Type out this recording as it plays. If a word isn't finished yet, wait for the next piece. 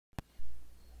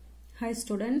Hi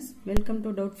students, welcome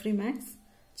to Doubt Free Maths.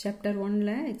 Chapter 1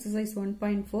 la exercise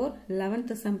 1.4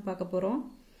 11th sum பார்க்க போறோம்.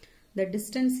 The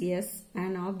distance s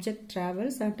an object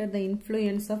travels under the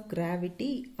influence of gravity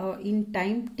in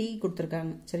time t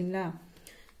கொடுத்திருக்காங்க. சரிங்களா?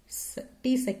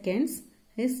 t seconds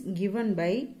is given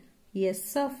by s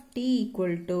of t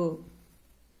equal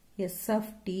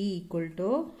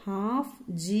to half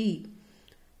g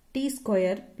t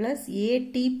square plus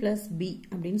at plus b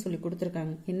அப்படின்னு சொல்லி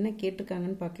கொடுத்திருக்காங்க. என்ன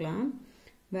கேட்டிருக்காங்கன்னு பார்க்கலாம்.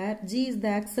 Where g is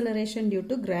the acceleration due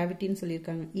to gravity ன்னு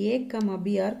சொல்லியிருக்காங்க. a,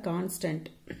 b are constant.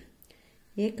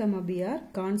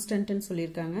 ன்னு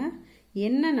சொல்லியிருக்காங்க.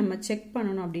 என்ன நம்ம செக்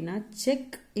பண்ணணும் அப்படின்னா check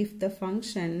if the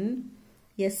function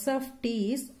s of t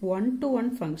is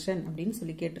one-to-one function அப்படின்னு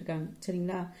சொல்லி கேட்டிருக்காங்க.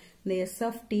 சரிங்களா? இந்த s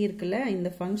of t இருக்குல்ல, இந்த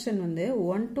ஃபங்க்ஷன் வந்து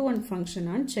one-to-one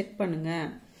ஃபங்க்ஷனான்னு செக் பண்ணுங்க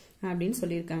அப்படின்னு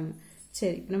சொல்லியிருக்காங்க.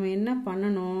 சரி, நம்ம என்ன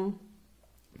பண்ணணும்?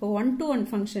 இப்போ 1-to-1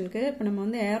 ஃபங்க்ஷனுக்கு இப்போ நம்ம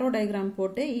வந்து ஏரோ டயக்ராம்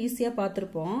போட்டு ஈஸியாக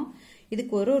பார்த்துருப்போம்.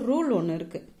 இதுக்கு ஒரு ரூல் ஒன்று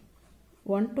இருக்கு.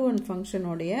 1-to-1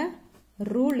 ஃபங்க்ஷனோடைய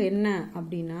ரூல் என்ன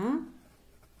அப்படின்னா,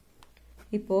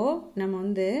 இப்போ நம்ம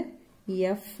வந்து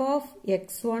f of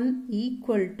x1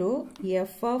 equal to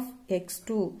f of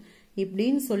x2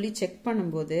 இப்படின்னு சொல்லி செக்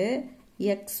பண்ணும்போது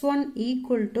x1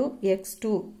 equal to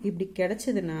x2 இப்படி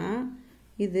கிடைச்சதுன்னா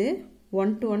இது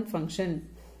 1-to-1 ஃபங்க்ஷன்.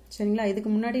 சரிங்களா? இதுக்கு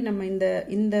முன்னாடி நம்ம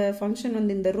இந்த ஃபங்க்ஷன்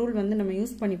வந்து இந்த ரூல் வந்து நம்ம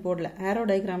யூஸ் பண்ணி போடல. ஏரோ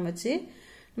டயக்ராம் வச்சு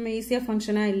நம்ம ஈஸியாக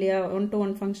ஃபங்க்ஷனா இல்லையா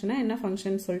 1-to-1 ஃபங்க்ஷனா என்ன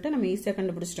ஃபங்க்ஷன் சொல்லிட்டு நம்ம ஈஸியாக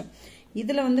கண்டுபிடிச்சிட்டோம்.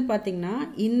 இதில் வந்து பார்த்தீங்கன்னா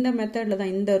இந்த மெத்தடில்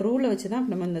தான், இந்த ரூலை வச்சு தான்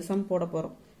நம்ம இந்த சம் போட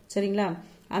போகிறோம். சரிங்களா?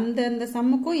 அந்த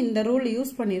சம்முக்கும் இந்த ரூல்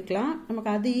யூஸ் பண்ணியிருக்கலாம்.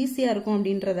 நமக்கு அது ஈஸியாக இருக்கும்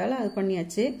அப்படின்றதால அது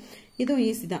பண்ணியாச்சு. இதுவும்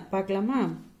ஈஸி தான். பார்க்கலாமா?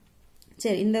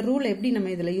 சரி, இந்த ரூல் எப்படி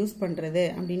நம்ம இதில் யூஸ் பண்ணுறது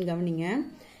அப்படின்னு கவனிங்க.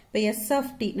 இப்போ s of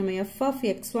t நம்ம f of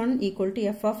x1 equal to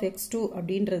f of x2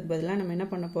 அப்படின்றது பதிலாக நம்ம என்ன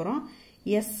பண்ண போகிறோம்?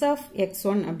 s of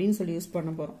x1 அப்படின்னு சொல்லி யூஸ் பண்ண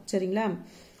போகிறோம். சரிங்களா?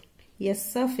 s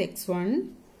of x1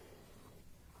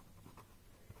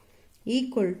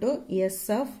 equal to s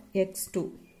of x2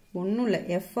 ஒன்றும் இல்லை.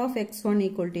 f of x1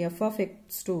 equal to f of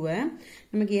x2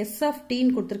 நமக்கு s of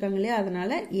tன்னு கொடுத்துருக்காங்க இல்லையா,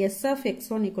 அதனால s of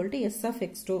x1 equal to s of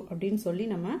x2 அப்படின்னு சொல்லி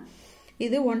நம்ம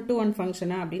இது 1-to-1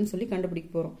 ஃபங்க்ஷனா அப்படின்னு சொல்லி கண்டுபிடிக்க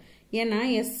போகிறோம். ஏன்னா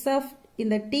s of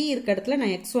இந்த t இருக்க இடத்துல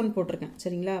நான் x1 போட்டிருக்கேன்.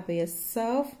 சரிங்களா? அப்போ s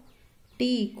of t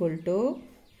equal to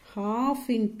half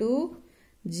into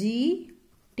g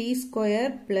t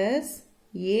square plus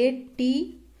at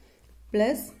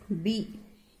plus b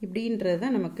இப்படின்றது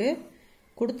தான் நமக்கு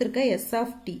கொடுத்துருக்க s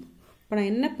of t. இப்போ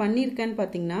நான் என்ன பண்ணியிருக்கேன்னு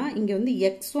பார்த்தீங்கன்னா, இங்கே வந்து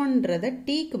x1ன்றத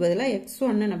tக்கு பதிலாக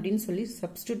x1 அப்படின்னு சொல்லி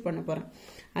சப்ஸ்டியூட் பண்ண போகிறேன்.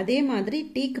 அதே மாதிரி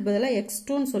tக்கு பதிலாக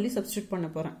x2ன்னு சொல்லி சப்ஸ்டியூட் பண்ண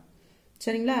போகிறேன்.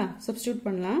 சரிங்களா? சப்ஸ்டியூட்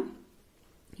பண்ணலாம்.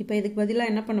 இப்போ இதுக்கு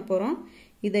பதிலாக என்ன பண்ண போகிறோம்?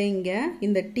 இதை இங்கே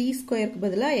இந்த t ஸ்கொயருக்கு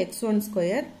பதிலாக x1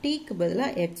 ஸ்கொயர், tக்கு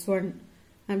பதிலாக x1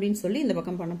 அப்படின்னு சொல்லி இந்த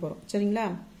பக்கம் பண்ண போகிறோம். சரிங்களா?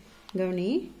 கவனி,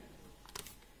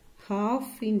 half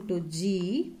into g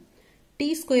t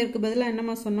ஸ்கொயருக்கு பதிலாக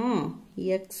என்னமா சொன்னோம்?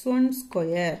 x1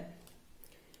 ஸ்கொயர்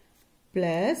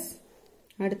பிளஸ்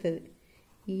அடுத்தது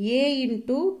a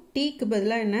into tக்கு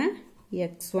பதிலாக என்ன?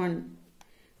 x1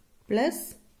 பிளஸ்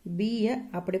b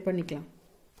அப்படி பண்ணிக்கலாம்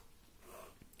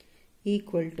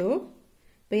equal to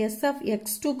இப்போ s of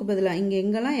x2க்கு பதிலாக இங்கே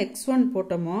எங்கெல்லாம் x1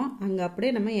 போட்டோமோ அங்கே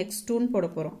அப்படியே நம்ம x2ன்னு போட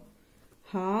போகிறோம்.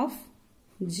 half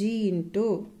g into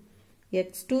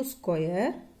x2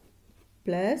 square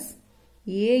plus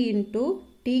a into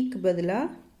tக்கு பதிலாக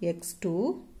x2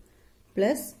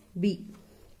 plus b.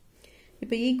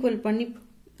 இப்போ ஈக்குவல் பண்ணி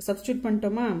சப்ஸ்டியூட்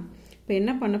பண்ணிட்டோமா? இப்போ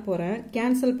என்ன பண்ண போகிறேன்?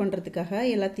 கேன்சல் பண்ணுறதுக்காக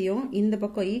எல்லாத்தையும் இந்த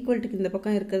பக்கம் ஈக்குவல்ட்டுக்கு இந்த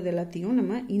பக்கம் இருக்கிறது எல்லாத்தையும்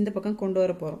நம்ம இந்த பக்கம் கொண்டு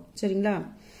வர போகிறோம். சரிங்களா?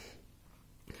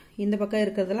 இந்த பக்கம்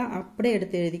இருக்கிறதெல்லாம் அப்படியே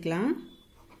எடுத்து எழுதிக்கலாம்.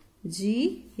 g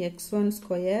x1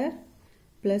 square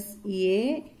plus a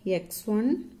x1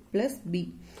 plus b.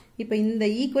 இப்போ இந்த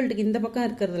ஈக்குவல்ட்டுக்கு இந்த பக்கம்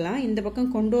இருக்கிறதெல்லாம் இந்த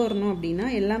பக்கம் கொண்டு வரணும் அப்படின்னா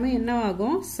எல்லாமே என்ன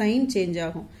ஆகும்? சைன் சேஞ்ச்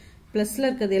ஆகும். ப்ளஸில்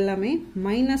இருக்கிறது எல்லாமே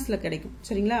மைனஸில் கிடைக்கும்.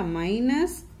 சரிங்களா?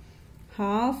 Minus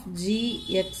half g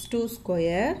x2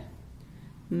 square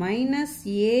minus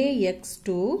a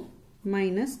x2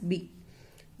 minus b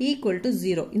equal to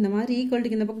 0. இந்த மாதிரி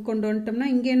ஈக்குவல்ட்டுக்கு இந்த பக்கம் கொண்டு வந்துட்டோம்னா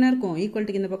இங்கே என்ன இருக்கும்?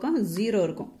 ஈக்குவல்ட்டுக்கு இந்த பக்கம் 0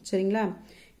 இருக்கும். சரிங்களா?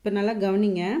 இப்போ நல்லா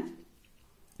கவனிங்க.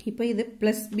 இப்போ இது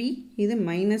பிளஸ் பி, இது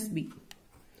மைனஸ் பி.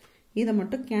 இதை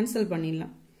மட்டும் கேன்சல்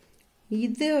பண்ணிடலாம்.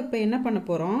 இது இப்போ என்ன பண்ண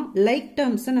போகிறோம்? லைக்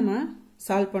டேர்ம்ஸை நம்ம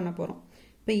சால்வ் பண்ண போகிறோம்.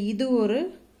 இப்போ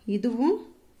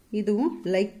இதுவும்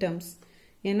லைக் டேர்ம்ஸ்.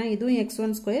 ஏன்னா இதுவும்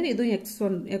x1 ஸ்கொயர், இதுவும்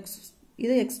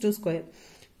இது x2 ஸ்கொயர்.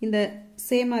 இந்த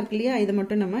சேமாக இருக்கு இல்லையா, இதை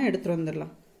மட்டும் நம்ம எடுத்துகிட்டு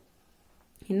வந்துடலாம்.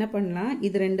 என்ன பண்ணலாம்?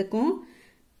 இது ரெண்டுக்கும்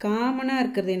காமனாக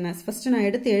இருக்கிறது என்ன? ஃபஸ்ட்டு நான்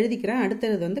எடுத்து எழுதிக்கிறேன்.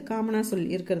 அடுத்தது வந்து காமனாக சொல்லி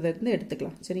இருக்கிறத இருந்து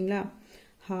எடுத்துக்கலாம். சரிங்களா?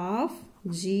 half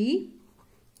g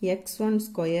x1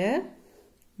 square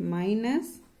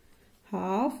minus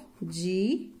half g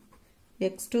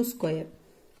x2 square.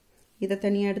 இதை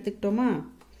தனியாக எடுத்துக்கிட்டோமா?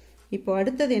 இப்போ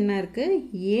அடுத்தது என்ன இருக்கு?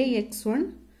 ax1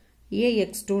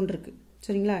 ax2 இருக்கு.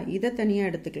 சரிங்களா? இதை தனியாக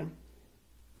எடுத்துக்கலாம்.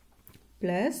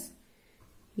 plus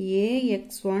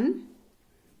ax1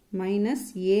 minus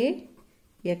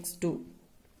ax2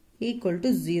 equal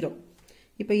to 0.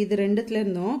 இப்போ இது ரெண்டுத்துல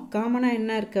இருந்தும் காமனா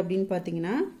என்ன இருக்கு அப்படின்னு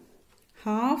பார்த்தீங்கன்னா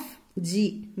half g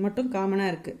மட்டும் காமனா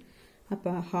இருக்கு.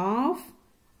 அப்போ half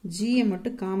g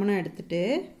மட்டும் காமனா எடுத்துட்டு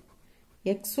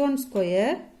x1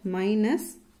 square minus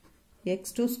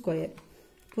x2 square.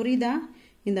 புரியுதா?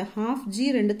 இந்த half g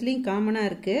ரெண்டுத்துலயும் காமனா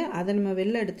இருக்கு. அதை நம்ம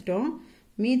வெளில எடுத்துட்டோம்.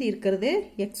 மீதி இருக்கிறது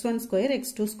x1 square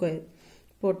x2 square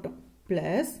போட்டோம்.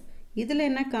 பிளஸ் இதுல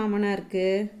என்ன காமனா இருக்கு?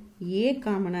 a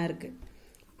காமனா இருக்கு.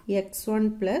 x1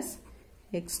 plus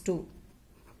x2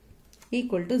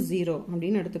 equal to 0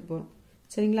 அப்படின்னு எடுத்து போறோம்.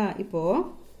 சரிங்களா?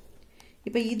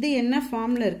 இப்போ இது என்ன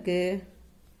ஃபார்ம்ல இருக்கு?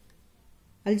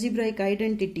 algebraic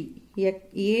identity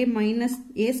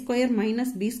a square minus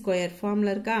b square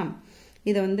ஃபார்ம்ல இருக்கா?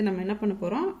 இதை வந்து நம்ம என்ன பண்ண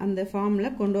போறோம்? அந்த ஃபார்ம்ல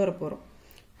கொண்டு வர போறோம்.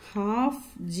 half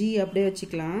g அப்படியே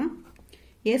வச்சுக்கலாம்.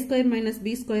 a square minus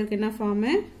b square என்ன form?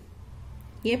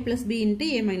 a plus b into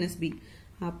a minus b.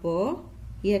 அப்போ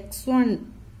x1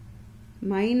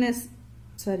 minus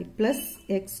plus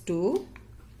x2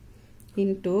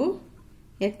 into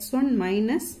x1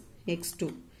 minus x2.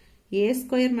 a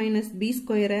square minus b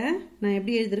square நான்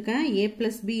எப்படி எழுதிருக்கேன்? a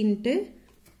plus b into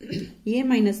a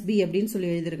minus b அப்படின்னு சொல்லி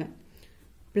எழுதிருக்கேன்.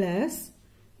 plus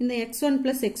இந்த x1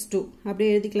 plus x2 அப்படியே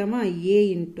எழுதிக்கலாமா? a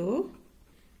into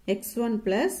x1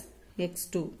 plus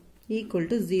x2 equal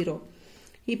to 0.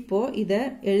 இப்போ இதை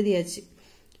எழுதியாச்சு.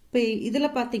 இப்போ இதுல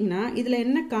பாத்தீங்கன்னா இதுல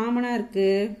என்ன காமனா இருக்கு?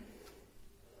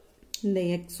 இந்த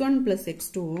x1 plus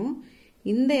x2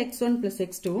 இந்த x1 plus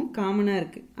x2 காமனா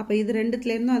இருக்கு. அப்ப இது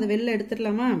ரெண்டுத்துல இருந்தும் அதை வெளில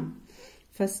எடுத்துடலாமா?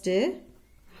 ஃபர்ஸ்ட்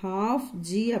half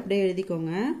g அப்படியே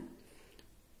எழுதிக்கோங்க.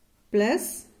 plus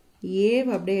a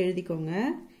அப்படியே எழுதிக்கோங்க.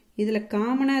 இதுல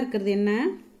காமனா இருக்கிறது என்ன?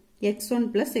 x1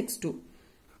 plus x2.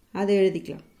 அதை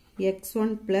எழுதிக்கலாம்.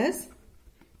 x1 plus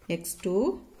x2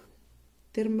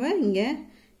 திரும்ப இங்க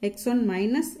x1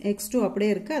 minus x2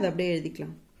 அப்படியே இருக்கு. அதை அப்படியே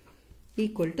எழுதிக்கலாம்.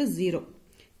 equal to 0.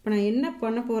 இப்போ நான் என்ன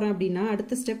பண்ண போறேன் அப்படின்னா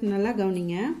அடுத்த ஸ்டெப் நல்லா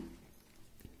கவனிங்க.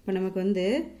 இப்போ நமக்கு வந்து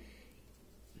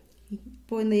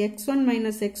இப்போ இந்த x1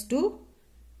 minus x2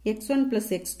 x1 plus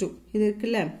x2 இது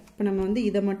இருக்குல்ல? இப்போ நம்ம வந்து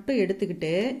இதை மட்டும்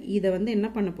எடுத்துக்கிட்டு இதை வந்து என்ன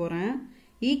பண்ண போறேன்?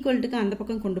 ஈக்குவல்ட்டுக்கு அந்த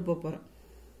பக்கம் கொண்டு போறேன்.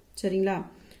 சரிங்களா?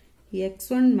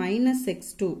 x1 minus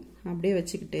x2 அப்படியே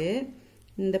வச்சுக்கிட்டு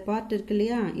இந்த பார்ட் இருக்கு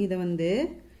இல்லையா? இதை வந்து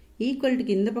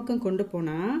ஈக்குவல்ட்டுக்கு இந்த பக்கம் கொண்டு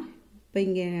போனா இப்போ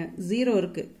இங்க 0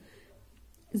 இருக்கு.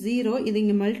 0 இது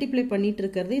இங்க மல்டிப்ளை பண்ணிட்டு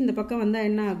இருக்கிறது இந்த பக்கம் வந்தா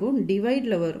என்ன ஆகும்?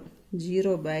 டிவைட்ல வரும்.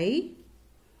 0 by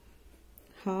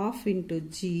half into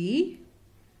g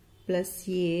plus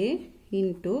a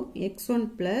into x1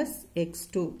 plus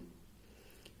x2.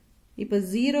 இப்போ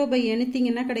 0 by anything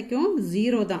என்ன கிடைக்கும்?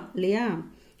 0 தான் இல்லையா?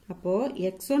 அப்போ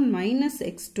x1 minus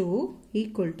x2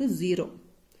 equal to 0.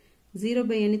 0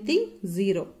 by anything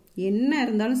 0. என்ன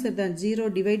இருந்தாலும் சரிதான். 0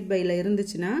 divide byல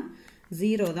இருந்துச்சுன்னா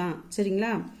 0 தான்.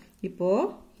 சரிங்களா? இப்போ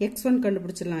x1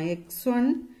 கண்டுபிடிச்சிடலாம். x1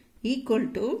 equal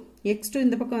to x2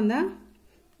 இந்த பக்கம் வந்தா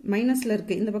மைனஸ்ல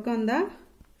இருக்கு. இந்த பக்கம் வந்தா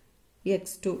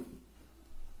x2.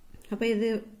 அப்ப இது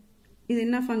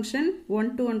என்ன ஃபங்க்ஷன்? 1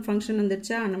 to 1 ஃபங்க்ஷன்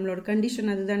வந்துருச்சா? நம்மளோட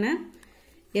கண்டிஷன் அதுதானே?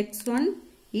 x1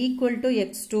 equal to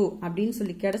x2 அப்படின்னு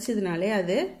சொல்லி கிடைச்சதுனாலே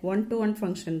அது 1 to 1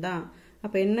 ஃபங்க்ஷன் தான்.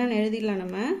 அப்ப என்னன்னு எழுதிடலாம்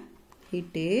நம்ம?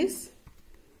 it is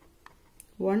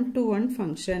 1 to 1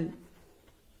 function.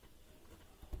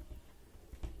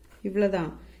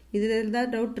 இவ்வளவுதான். இதுல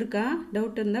ஏதாவது டவுட் இருக்கா?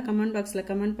 டவுட் இருந்தா கமெண்ட் பாக்ஸ்ல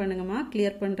கமெண்ட் பண்ணுங்கம்மா.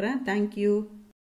 கிளியர் பண்றேன். தேங்க்யூ.